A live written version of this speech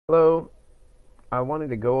Hello, I wanted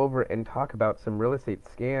to go over and talk about some real estate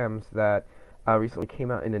scams that recently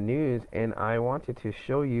came out in the news, and I wanted to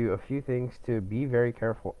show you a few things to be very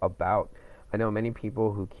careful about. I know many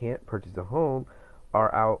people who can't purchase a home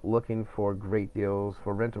are out looking for great deals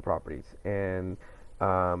for rental properties, and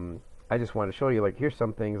um, I just wanted to show you, like, here's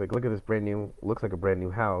some things. Like, look at this brand new, looks like a brand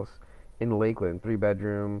new house in Lakeland, 3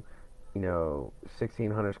 bedroom,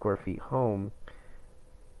 1,600 square feet home,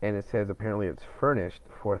 and it says apparently it's furnished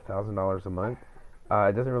for $1,000 a month.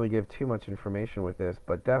 It doesn't really give too much information with this,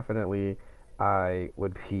 but definitely I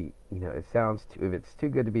would be, it sounds too, if it's too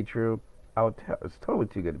good to be true, it's totally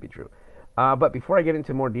too good to be true. But before I get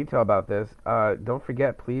into more detail about this, don't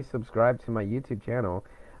forget, please subscribe to my YouTube channel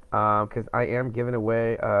because I am giving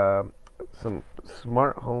away some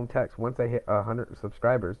smart home techs once I hit 100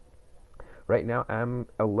 subscribers. Right now, I'm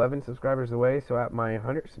 11 subscribers away, so at my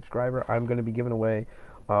 100 subscriber, I'm going to be giving away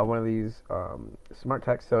one of these smart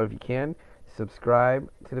texts. So if you can, subscribe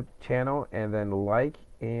to the channel and then like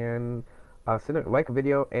a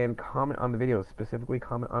video and comment on the video. Specifically,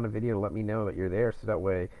 comment on the video to let me know that you're there, so that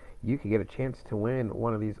way you can get a chance to win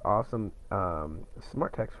one of these awesome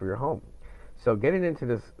smart texts for your home. So getting into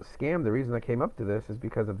this scam, the reason I came up to this is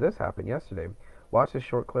because of this happened yesterday. Watch this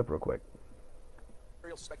short clip real quick.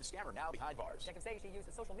 Suspected scammer now behind bars. Detectives say she used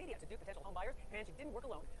social media to dupe potential home buyers, and she didn't work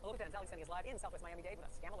alone. Hello, Lieutenant Alex Sunny is live in Southwest Miami-Dade with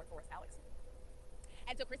a scam alert for us. Alex.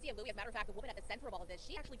 And so Christy and Louie, as a matter of fact, the woman at the center of all of this,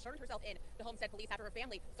 she actually turned herself in to Homestead Police after her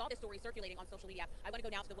family saw this story circulating on social media. I want to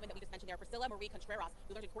go now to the woman that we just mentioned there, Priscilla Marie Contreras.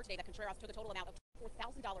 We learned in court today that Contreras took a total amount of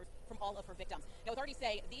 $4,000 from all of her victims. Now, authorities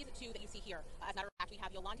say these two that you see here, as a matter of fact, we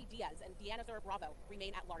have Yolandi Diaz and Deanna Zara Bravo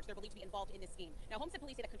remain at large. They're believed to be involved in this scheme. Now, Homestead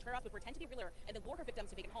Police say that Contreras would pretend to be a realtor and then lure her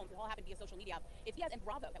victims to vacant homes. It all happened via social media. It's Diaz and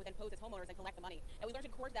Bravo that would then pose as homeowners and collect the money. And we learned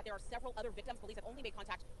in court that there are several other victims. Police have only made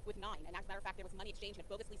contact with 9. And as a matter of fact, there was money exchanged and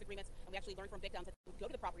bogus lease agreements. And we actually learned from victims that they would go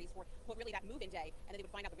to the properties for really that move-in day, and then they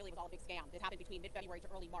would find out that really it was all a big scam. This happened between mid-February to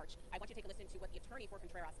early March. I want you to take a listen to what the attorney for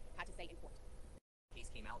Contreras had to say in court. Case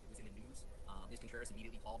came out, it was in the news. Ms. Contreras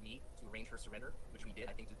immediately called me to arrange her surrender, which we did.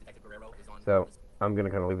 I think Detective Guerrero is on. So I'm gonna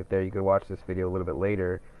kind of leave it there. You could watch this video a little bit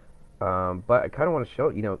later, but I kind of want to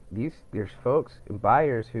show there's folks and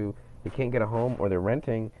buyers who they can't get a home or they're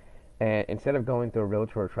renting, and instead of going through a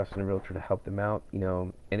realtor or trusting a realtor to help them out,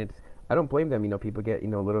 and it's I don't blame them. People get a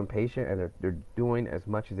little impatient and they're doing as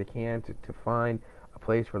much as they can to find a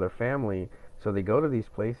place for their family. So they go to these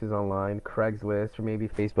places online, Craigslist or maybe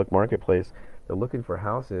Facebook Marketplace. They're looking for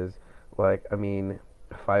houses. Like, I mean,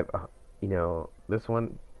 this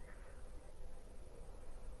one,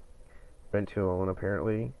 rent to own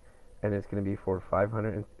apparently, and it's going to be for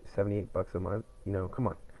 $578 a month. Come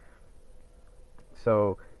on.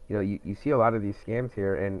 So, you see a lot of these scams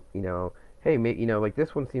here, and, hey, like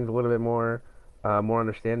this one seems a little bit more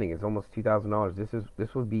understanding. It's almost $2,000.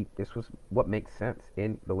 This was what makes sense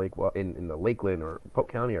in the in the Lakeland or Polk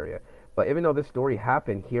County area. But even though this story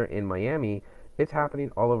happened here in Miami, it's happening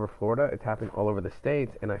all over Florida. It's happening all over the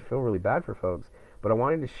states, and I feel really bad for folks. But I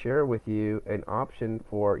wanted to share with you an option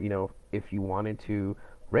for if you wanted to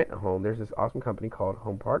rent a home. There's this awesome company called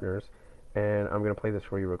Home Partners, and I'm gonna play this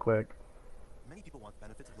for you real quick. Many people want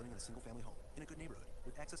benefits of living in a single-family home in a good neighborhood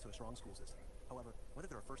with access to a strong school system. However, whether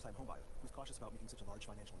they're a first-time homebuyer who's cautious about making such a large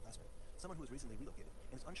financial investment, someone who has recently relocated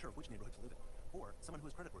and is unsure of which neighborhood to live in, or someone who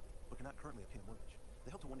is creditworthy but cannot currently obtain a mortgage, they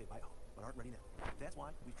hope to one day buy a home but aren't ready now. That's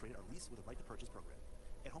why we've created our Lease with a Right to Purchase program.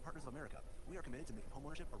 At Home Partners of America, we are committed to making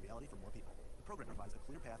homeownership a reality for more people. The program provides a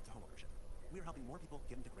clear path to homeownership. We are helping more people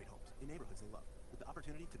get into great homes in neighborhoods they love, with the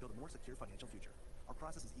opportunity to build a more secure financial future. Our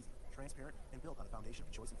process is easy, transparent, and built on a foundation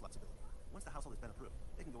of choice and flexibility. Once the household has been approved,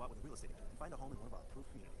 they can go out with a real estate agent and find a home in one of our approved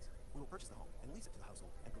communities. We will purchase the home and lease it to the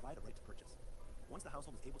household and provide a right to purchase. Once the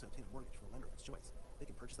household is able to obtain a mortgage from a lender of its choice, they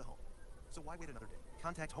can purchase the home. So why wait another day?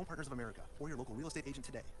 Contact Home Partners of America or your local real estate agent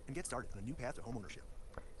today and get started on a new path to homeownership.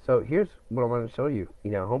 So here's what I want to show you.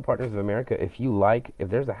 Home Partners of America, if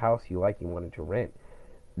there's a house you like, you wanted to rent,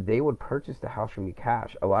 they would purchase the house from you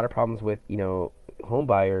cash. A lot of problems with, home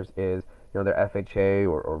buyers is, they're FHA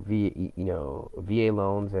or VA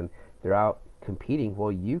loans, and they're out competing.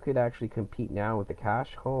 Well, you could actually compete now with the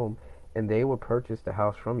cash home, and they will purchase the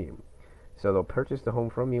house from you. So they'll purchase the home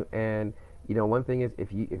from you, and one thing is,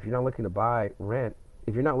 if you're not looking to buy, rent.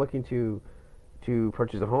 If you're not looking to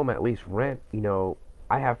purchase a home, at least rent.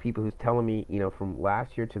 I have people who's telling me, from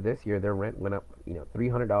last year to this year, their rent went up,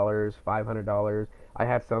 $300, $500. I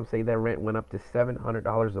had some say their rent went up to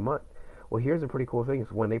 $700 a month. Well, here's a pretty cool thing: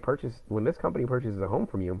 is when this company purchases a home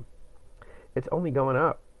from you, it's only going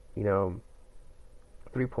up,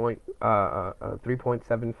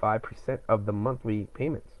 3.75% of the monthly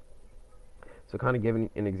payments. So, kind of giving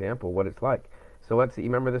an example what it's like. So let's see, you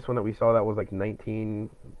remember this one that we saw that was like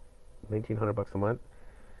 1900 bucks a month?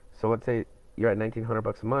 So let's say you're at 1900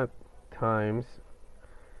 bucks a month times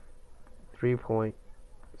 3.75%.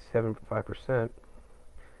 So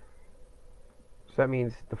that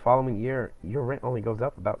means the following year your rent only goes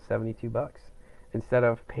up about 72 bucks instead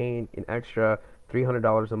of paying an extra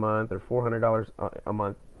 $300 a month or $400 a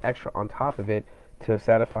month extra on top of it to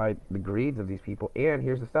satisfy the greeds of these people. And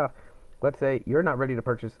here's the stuff. Let's say you're not ready to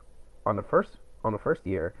purchase on the first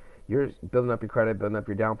year. You're building up your credit, building up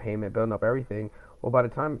your down payment, building up everything. Well, by the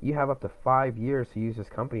time you have up to 5 years to use this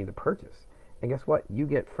company to purchase, and guess what? You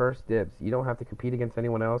get first dibs. You don't have to compete against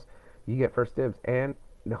anyone else. You get first dibs, and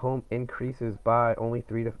the home increases by only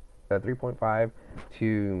 3.5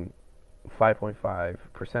 to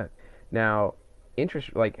 5.5%. Now,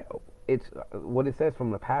 interest, like, it's what it says from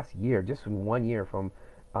the past year, just in 1 year, from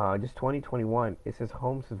just 2021, it says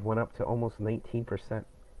homes have went up to almost 19%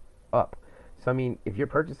 up. So I mean, if you're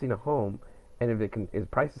purchasing a home, and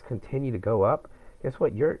if prices continue to go up, guess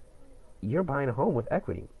what? You're buying a home with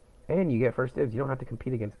equity, and you get first dibs. You don't have to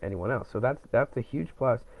compete against anyone else. So that's a huge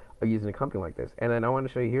plus of using a company like this. And then I want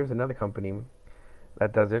to show you, here's another company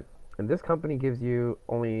that does it, and this company gives you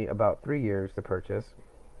only about 3 years to purchase.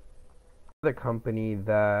 Another company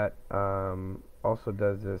that also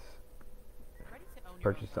does this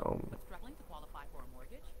purchase to own. But struggling to qualify for a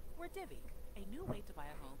mortgage? We're Divvy, a new way to buy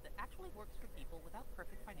a home that actually works for people without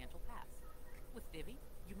perfect financial paths. With Divvy,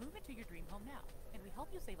 you move into your dream home now, and we help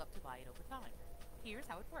you save up to buy it over time. Here's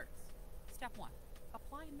how it works. Step 1.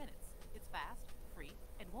 Apply in minutes. It's fast, free,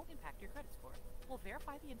 and won't impact your credit score. We'll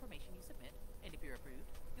verify the information you submit, and if you're approved,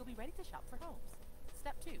 you'll be ready to shop for homes.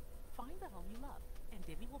 Step 2. Find the home you love, and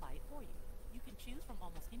Divvy will buy it for you. You can choose from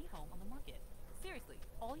almost any home on the market. Seriously,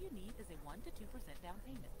 all you need is a 1 to 2% down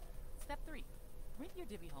payment. Step 3. Rent your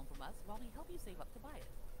Divvy home from us while we help you save up to buy it.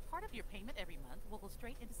 Part of your payment every month will go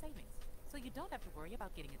straight into savings, so you don't have to worry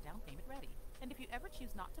about getting a down payment ready. And if you ever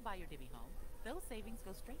choose not to buy your Divvy home, those savings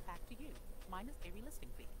go straight back to you, minus a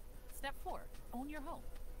relisting fee. Step 4. Own your home.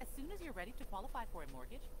 As soon as you're ready to qualify for a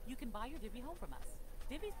mortgage, you can buy your Divvy home from us.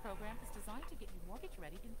 Divvy's program is designed to get you mortgage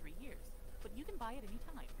ready in 3 years, but you can buy it any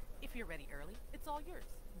time. If you're ready early, it's all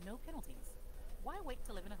yours. No penalties. Why wait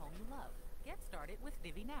to live in a home you love? Get started with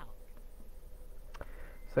Divvy now.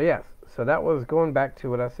 So yes, so that was going back to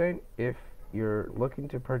what I was saying. If you're looking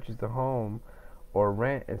to purchase a home or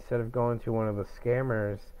rent, instead of going to one of the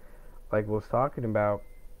scammers like we was talking about,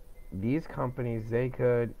 these companies, they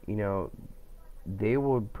could, they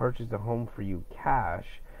would purchase the home for you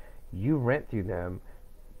cash. You rent through them.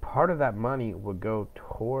 Part of that money would go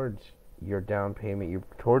towards your down payment,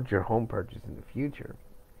 towards your home purchase in the future.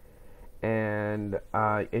 And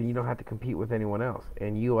you don't have to compete with anyone else,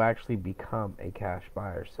 and you actually become a cash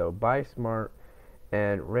buyer. So buy smart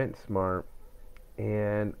and rent smart.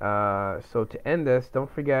 And so to end this,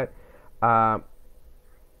 don't forget, if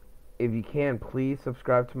you can, please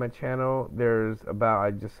subscribe to my channel. There's about,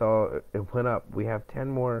 I just saw it went up. We have 10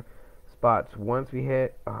 more spots. Once we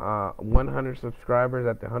hit 100 subscribers,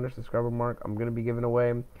 at the 100 subscriber mark, I'm going to be giving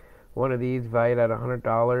away one of these valued at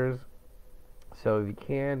 $100. So if you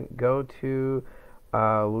can, go to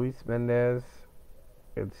Luis Mendez.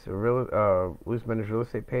 It's a Luis Mendez real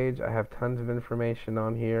estate page. I have tons of information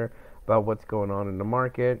on here about what's going on in the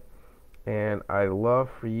market, and I love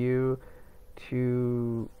for you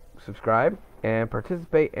to subscribe and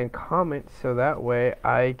participate and comment, so that way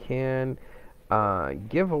I can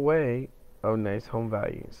give away a nice home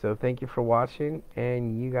value. So thank you for watching,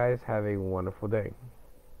 and you guys have a wonderful day.